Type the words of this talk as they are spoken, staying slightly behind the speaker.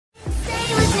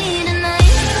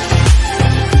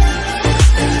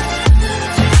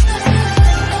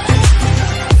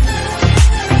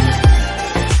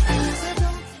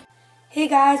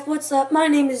guys, what's up? My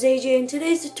name is AJ and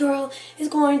today's tutorial is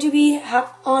going to be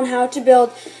on how to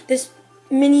build this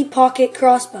mini pocket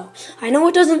crossbow. I know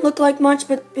it doesn't look like much,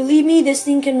 but believe me, this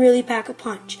thing can really pack a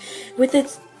punch. With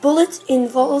its bullets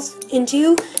involved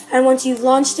into, and once you've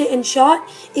launched it and shot,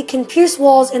 it can pierce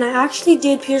walls, and I actually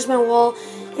did pierce my wall,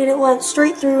 and it went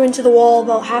straight through into the wall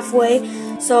about halfway.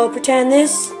 So pretend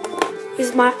this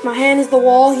is my hand is the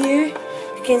wall here.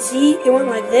 You can see it went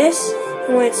like this.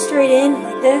 It went straight in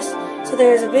like this, so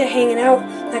there's a bit hanging out.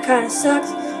 That kind of sucks.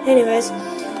 Anyways,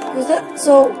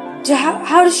 so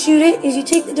how to shoot it is you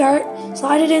take the dart,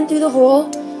 slide it in through the hole,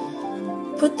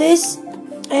 put this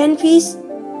end piece,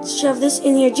 shove this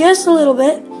in here just a little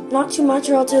bit, not too much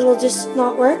or else it'll just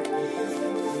not work.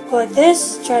 Go like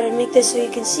this, try to make this so you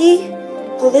can see,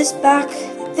 pull this back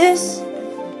like this,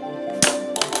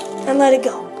 and let it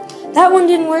go. That one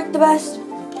didn't work the best,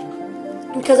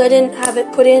 because I didn't have it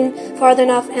put in farther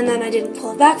enough, and then I didn't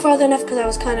pull it back farther enough because I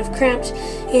was kind of cramped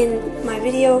in my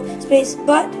video space,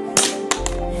 but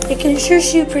it can sure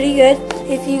shoot pretty good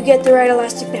if you get the right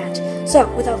elastic band. So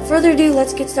without further ado,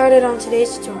 let's get started on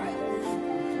today's tutorial.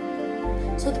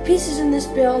 So the pieces in this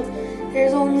build,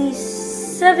 there's only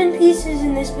 7 pieces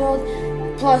in this build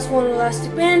plus 1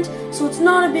 elastic band, so it's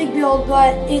not a big build,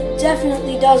 but it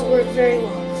definitely does work very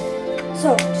well.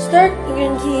 So, to start, you're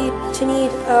going to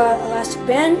need elastic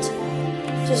band,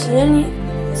 just any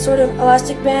sort of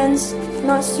elastic bands,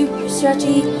 not super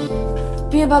stretchy,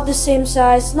 be about the same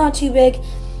size, not too big,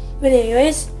 but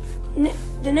anyways,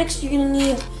 the next you're going to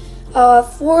need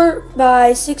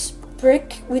 4x6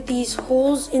 brick with these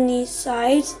holes in these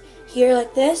sides here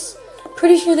like this.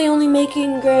 Pretty sure they only make it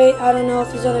in gray, I don't know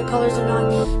if there's other colors or not,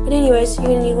 but anyways, you're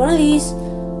going to need one of these.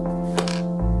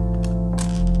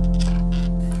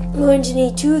 We're going to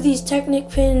need 2 of these Technic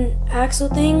pin axle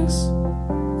things.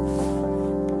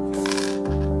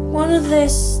 One of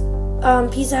this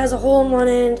piece has a hole in one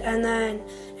end and then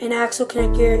an axle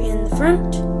connector in the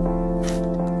front.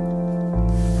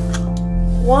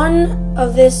 One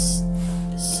of this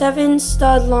 7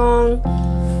 stud long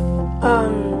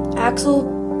axle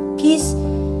piece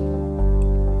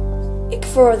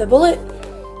for the bullet.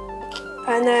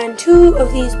 And then 2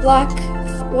 of these black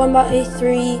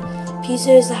 1x3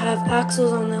 pieces that have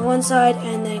axles on the one side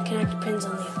and then connector pins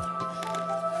on the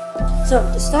other. So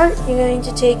to start, you're going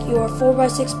to take your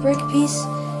 4x6 brick piece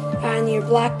and your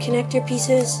black connector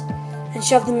pieces and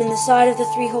shove them in the side of the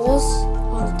 3 holes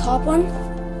on the top one,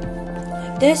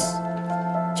 like this.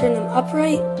 Turn them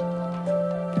upright.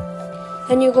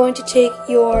 Then you're going to take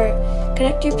your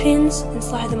connector pins and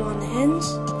slide them on the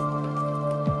ends,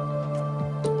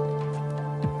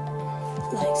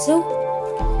 like so.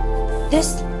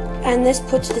 This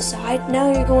put to the side.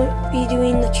 Now you're going to be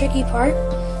doing the tricky part.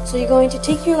 So you're going to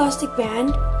take your elastic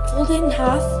band, fold it in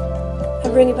half,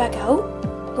 and bring it back out.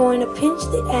 Going to pinch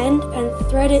the end and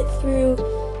thread it through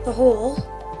the hole.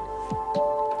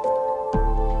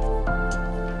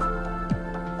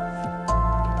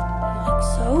 Like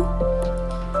so.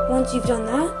 Once you've done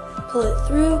that, pull it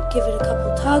through, give it a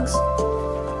couple tugs.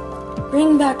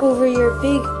 Bring back over your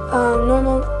big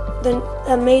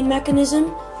the main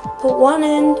mechanism. Put one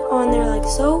end on there like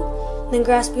so, then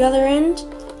grasp the other end,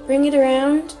 bring it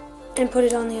around, and put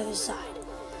it on the other side.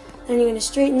 Then you're going to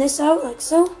straighten this out like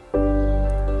so,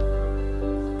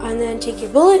 and then take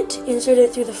your bullet, insert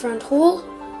it through the front hole,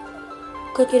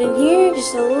 click it in here,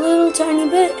 just a little tiny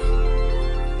bit,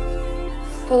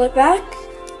 pull it back,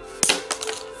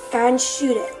 and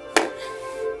shoot it.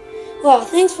 Well,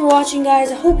 thanks for watching, guys.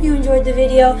 I hope you enjoyed the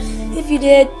video. If you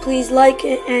did, please like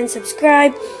and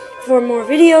subscribe for more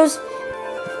videos,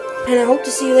 and I hope to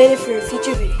see you later for a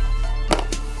future video.